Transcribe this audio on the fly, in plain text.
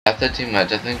At 13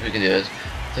 minutes, I think we can do it.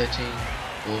 13,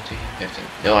 14, 15.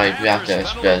 No, we have to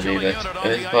spread a bit.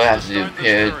 We probably have to do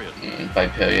period by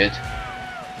period.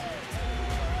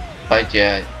 But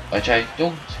yeah, I try.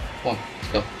 Don't. Come on, let's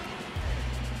go.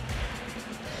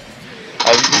 I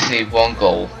would just need one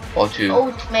goal or two. Oh,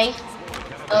 it's me. It's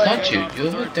not you,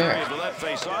 you're right there.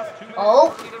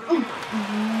 Oh.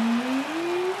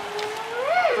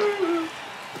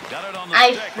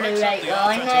 I flew right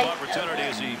on it.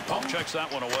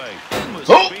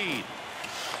 Oh!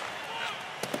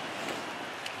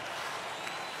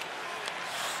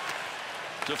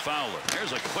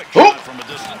 Oh!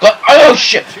 Oh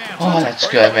shit! Oh, that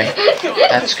scared me.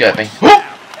 That scared me. Oh.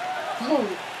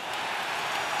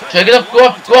 Take it up, go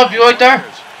up, you're right there.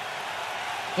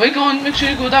 Where you going? Make sure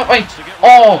you go that way.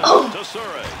 Oh!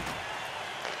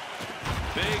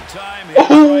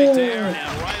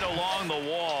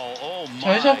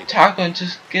 Try to tackle and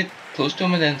just get close to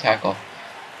him and then tackle.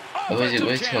 Where's it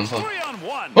coming from?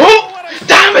 Oh!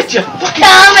 Damn it, you fucking...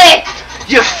 Damn it!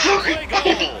 You fucking...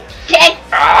 Dick!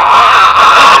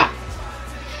 Ah!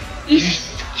 You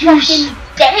fucking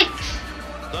dick!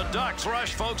 The Ducks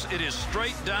rush, folks. It is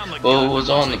straight down the well, it was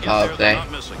on the power play.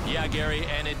 Yeah, Gary,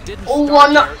 and it didn't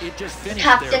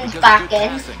captain's back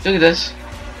in. Look at this.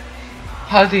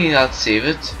 How did he not save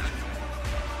it?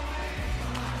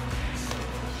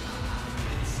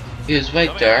 He was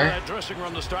right there.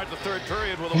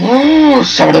 Oh,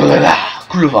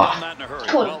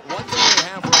 Cool.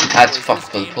 That's fucked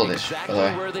for the Polish, by the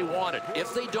way.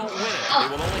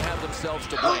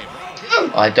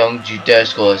 I don't you dare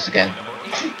score this again.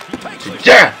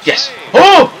 There! Yes!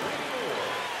 Oh!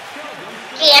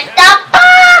 Get the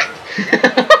fuck!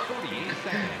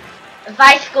 If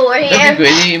I score here. Don't be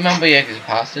greedy, remember, yeah, because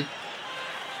passed it.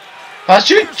 Pass,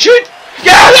 shoot! Shoot!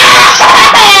 Yes!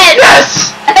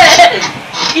 Yes!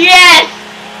 Yes!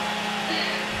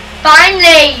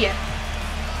 Finally!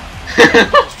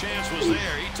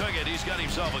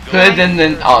 Put it in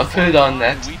then, put it on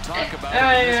next.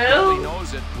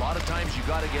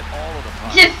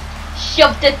 Just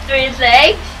shoved it through his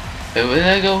legs. Where did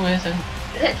I go with it?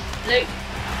 Look.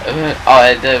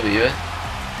 Oh, there we go.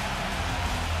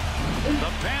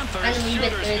 And a wee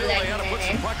bit through his legs and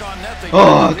then in.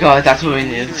 Oh god, that's what we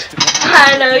need.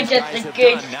 I know, just a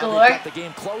good score.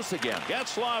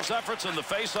 Getzlaf's efforts in the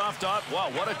face-off dot.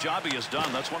 Wow, what a job he has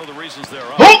done. That's one of the reasons they're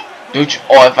up. Oh! Dude,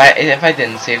 oh, if I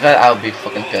didn't save that, I would be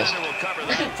fucking pissed.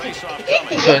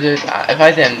 So dude,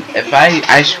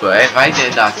 I swear, if I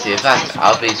did not save that,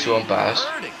 I'll be so embarrassed.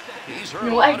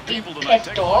 No, I'd be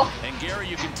pissed off.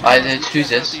 Who's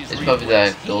this? It's probably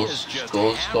the goal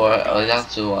scorer, or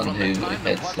that's the one who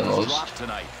hits the most.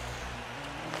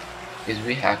 Is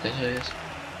we hacker who is?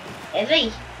 Is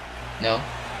he? No.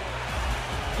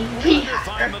 We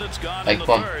hacker. Like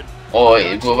one. Oh,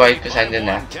 go right behind the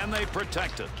net. Right,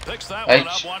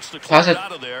 pass it.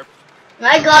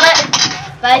 I got it.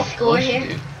 If I score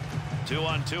here.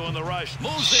 2-on-2 in the rush.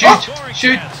 Shoot!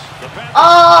 Shoot!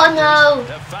 Oh no!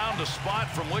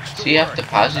 See, you have to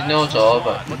pass it. No, it's all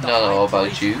about, not all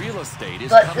about you.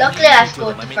 But luckily I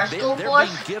scored the first goal for us.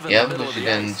 Yeah, because you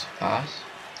didn't pass.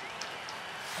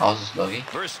 I was just lucky.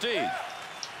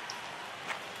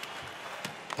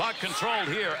 Puck controlled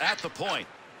here at the point.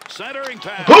 Centering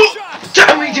pass. Oh!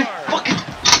 Damn it, you fucking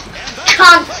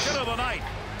cunt!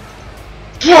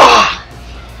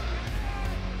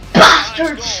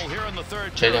 Bastards!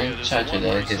 Try to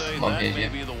his mom hears you.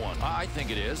 I think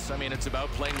it is. I mean, it's about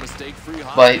playing mistake-free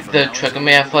hockey. But they're tricking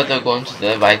me. I thought they were going to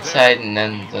the right side and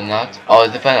then they're not. Oh,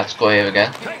 they better not score here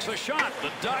again. They're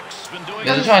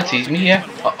trying to tease me here.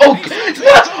 Oh,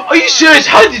 what? Are you serious?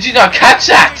 How did you not catch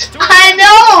that? I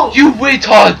know! You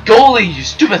retard goalie, you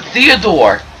stupid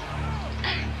Theodore.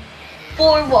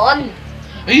 4-1.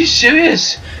 Are you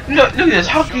serious? Look at this.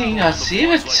 How can you not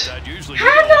save it?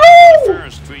 Hello!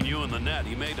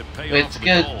 It's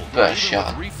good, but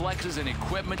shot. Reflexes and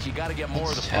equipment, you gotta get more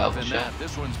of the puck than that.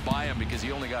 This one's by him because he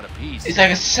only got a piece. It's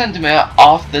like a centimeter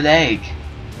off the leg.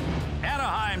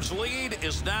 Anaheim's lead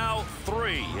is now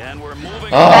 3, and we're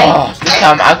moving. Oh, this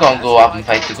time I'm gonna go up and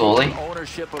fight the goalie.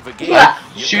 Yeah.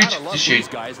 Shoot to shoot.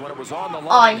 I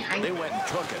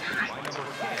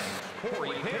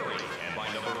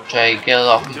Try to get it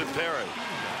off.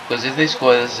 Because if they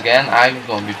score this again, I'm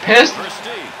gonna be pissed.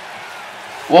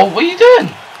 Well, what are you doing?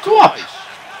 Go up.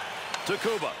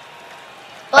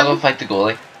 I'm gonna fight the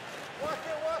goalie.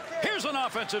 Here's an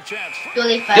offensive chance.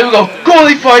 Goalie fight. There we go.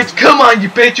 Goalie fight. Come on, you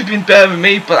bet you've been better than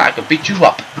me, but I can beat you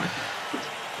up.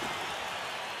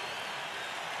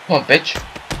 Come on, bitch.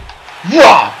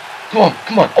 Wow.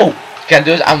 Come on. Oh, can't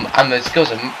do it. I'm the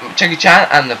skills of Jackie Chan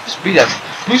and the speed of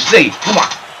Bruce Lee. Come on.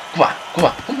 Come on, come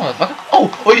on, come on, motherfucker.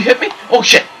 Oh, oh, you hit me? Oh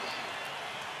shit.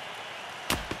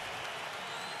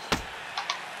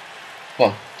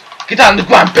 Come on. Get down on the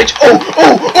ground, bitch. Oh,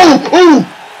 oh, oh, oh.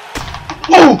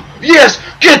 Oh, yes,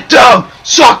 get down.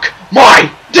 Suck my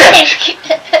dick.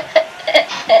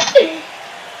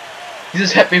 You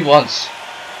just hit me once.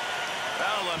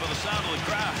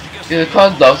 Yeah, the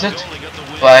crowd loves it,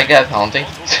 but I get a penalty.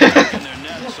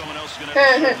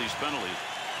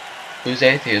 Who's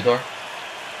A, Theodore?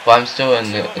 But I'm still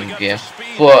in the game.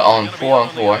 4 on 4.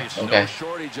 Okay.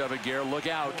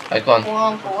 I go on. 4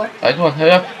 on 4. I go on.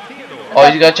 Hurry up. Oh,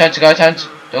 you got a chance. You got a chance.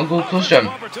 Don't go close to him.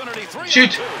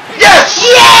 Shoot. Yes!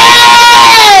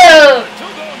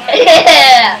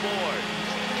 Yeah!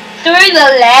 Through the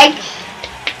legs.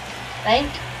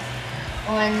 Right?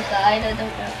 Or inside, I don't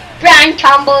know. Brian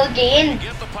Campbell again.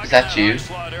 Is that you?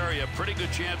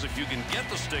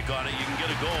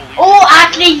 Oh,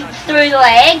 actually through the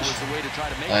legs.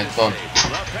 Alright, come on.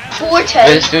 4-2.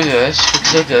 Let's do this.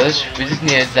 Let's do this. We just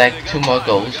need like 2 more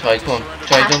goals. Right, come on.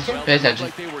 Try them. Pay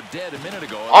attention.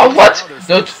 Oh, what?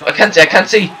 No, I can't see. I can't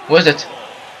see. Where is it?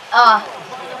 Ah.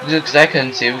 Because I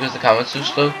couldn't see because the camera's too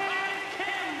slow.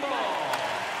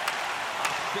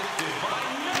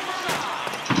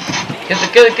 Get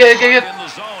it.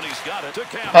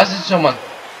 Pass it to someone.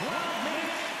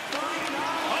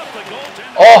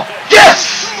 Oh, yes!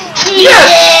 Yes!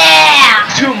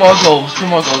 Yeah! 2 more goals.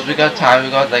 We got time. We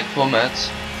got like 4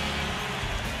 minutes.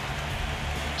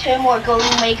 2 more goals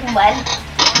and we can win.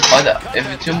 Oh, if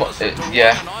it's 2 more,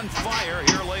 yeah.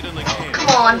 Come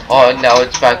on. Oh, now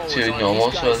it's back to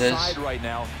normal, so it is. Right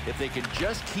now, if they can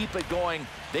just keep it going,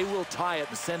 they will tie it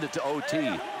and send it to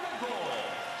OT.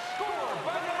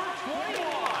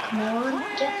 Come on,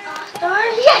 get faster.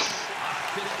 Yes!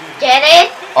 Get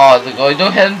it? Oh, the goal.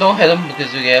 Don't hit him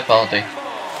because we get a penalty.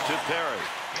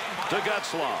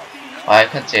 I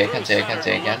can't see.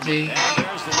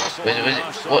 Where's it?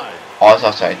 What? Oh, it's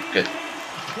offside. Good.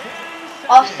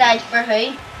 Offside for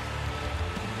who?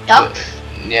 Ducks?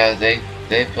 Yeah, they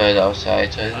put it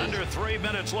outside. So Under 3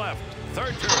 minutes left.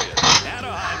 Third period.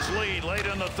 Anaheim's lead late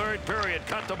in the third period.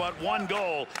 Cut to but 1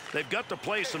 goal. They've got to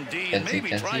play some D and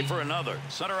maybe try for another.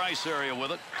 Center ice area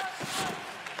with it.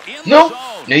 No,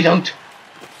 you don't.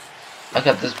 I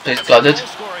got this place guarded.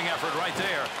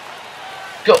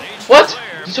 Go. What?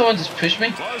 Did someone just push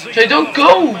me? Trey, don't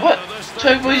go. What?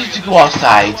 Trey, why did you go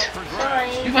outside? Sorry.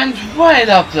 You went right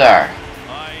up there.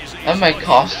 That might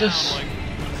cost us.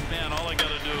 Man, all I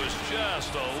gotta do is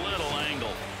just a little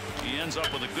angle. He ends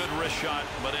up with a good wrist shot,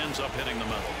 but ends up hitting the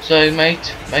metal. So it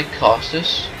might cost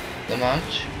us the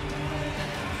match.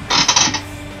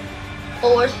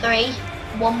 4-3.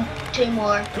 2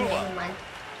 more. And then we win.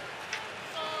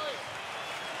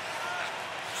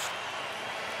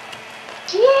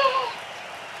 Yeah!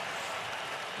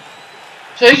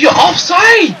 So you're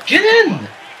offside. Get in.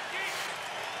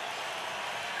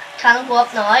 Can I go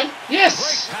up now?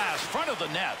 Yes. Great pass, front of the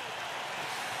net.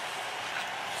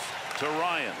 To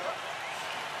Ryan.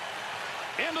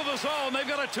 Into the zone. They've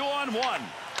got a 2-on-1.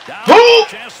 Down.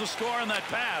 Chance to score in that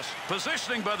pass.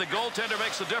 Positioning by the goaltender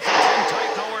makes a difference. In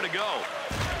tight, nowhere to go.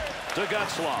 To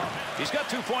Getzlaf. He's got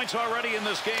 2 points already in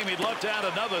this game. He'd love to add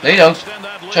another. They don't.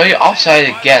 Try you're offside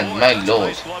again, my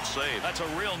lord. That's a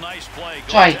real nice play.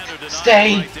 Try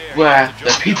stay where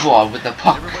the people are with the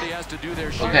puck.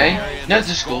 Okay? Not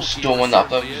just go storming up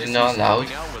because you're not allowed.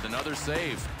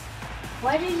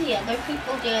 Why do the other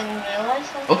people didn't realize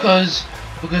something?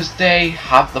 Because they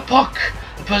have the puck.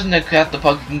 The person that got the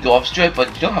puck can go up straight,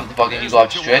 but you don't have the puck and you go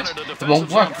up straight. It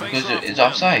won't work because it's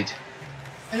offside.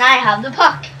 And I have the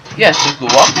puck. Yes, so go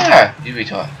up there, you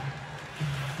retard.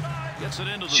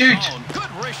 Shoot!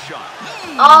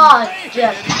 Oh,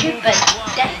 just stupid.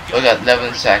 We got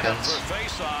 11 seconds.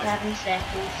 11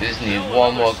 seconds. We just need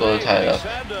 1 more goal to tie it up.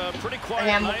 And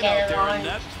then we'll get it on. And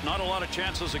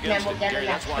then we'll get an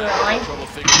extra line. One more goal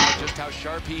to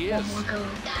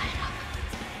tie it up.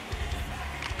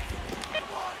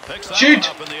 Shoot!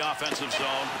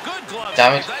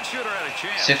 Damn it.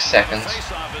 6 seconds.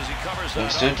 We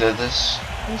still did this.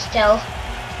 And still,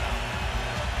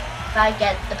 if I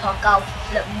get the puck, I'll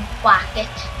flip and whack it.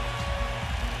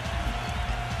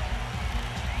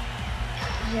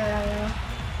 0.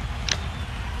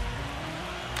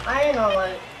 I don't know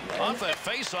what. Off that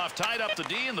face-off, tied up the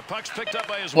D, and the puck's picked up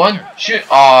by his 1, winger. shoot!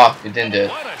 Ah, we didn't do it.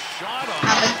 What a shot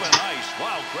on open ice.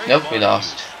 Wow, great Nope, we ball.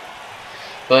 lost.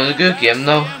 But it was a good game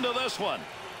though. Into this one.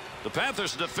 The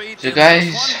Panthers defeat. So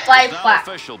guys, just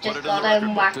got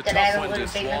him whacked it out, it would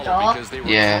have been a draw.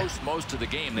 yeah,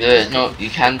 there's no, you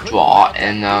can't draw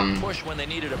in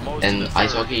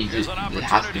ice hockey. It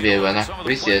has to be a winner.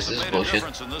 We see this is bullshit.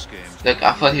 Look,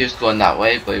 I thought he was going that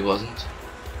way, but he wasn't.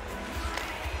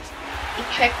 He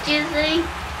tricked you, see?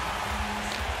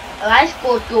 Well, I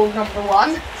scored goal number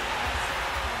 1.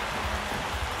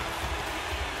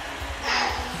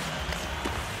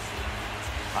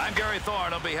 I'm Gary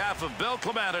Thorne on behalf of Bill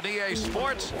Clement at EA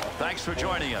Sports. Thanks for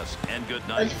joining us, and good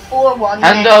night. It's 4-1.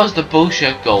 And that was the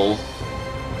bullshit goal.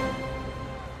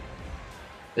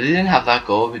 If he didn't have that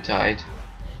goal, we tied.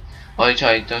 Oh, he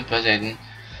tried, don't press anything.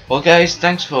 Well guys,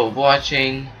 thanks for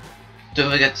watching. Don't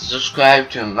forget to subscribe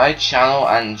to my channel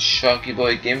and Sharky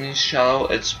Boy Gaming's channel.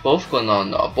 It's both going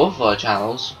on both our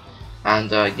channels.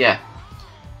 And yeah,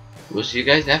 we'll see you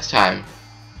guys next time.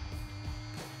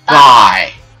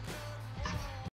 Bye.